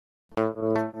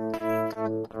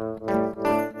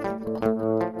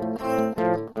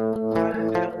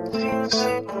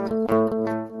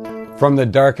From the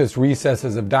darkest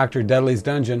recesses of Dr. Deadly's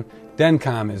dungeon,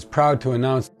 Dencomm is proud to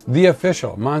announce the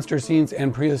official Monster Scenes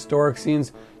and Prehistoric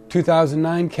Scenes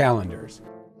 2009 calendars.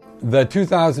 The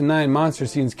 2009 Monster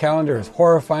Scenes calendar is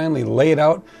horrifyingly laid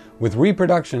out with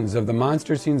reproductions of the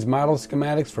Monster Scenes model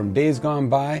schematics from days gone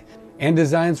by and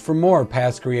designs for more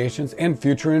past creations and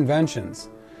future inventions.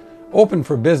 Open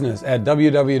for business at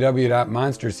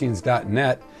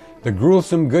www.monsterscenes.net, the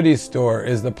Gruesome Goodies store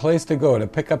is the place to go to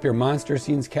pick up your Monster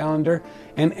Scenes calendar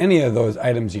and any of those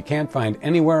items you can't find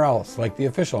anywhere else, like the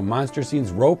official Monster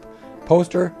Scenes rope,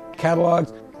 poster,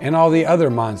 catalogs, and all the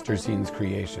other Monster Scenes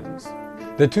creations.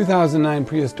 The 2009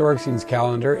 Prehistoric Scenes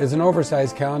calendar is an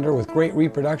oversized calendar with great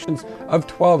reproductions of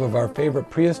 12 of our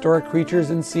favorite prehistoric creatures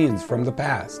and scenes from the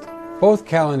past. Both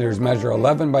calendars measure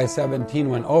 11 by 17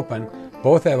 when open.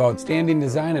 Both have outstanding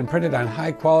design and printed on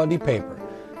high-quality paper.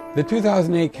 The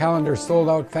 2008 calendar sold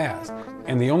out fast,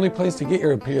 and the only place to get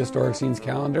your Prehistoric Scenes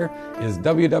calendar is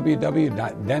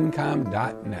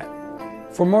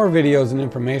www.dencomm.net. For more videos and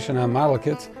information on model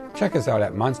kits, check us out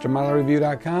at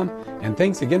monstermodelreview.com, and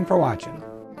thanks again for watching.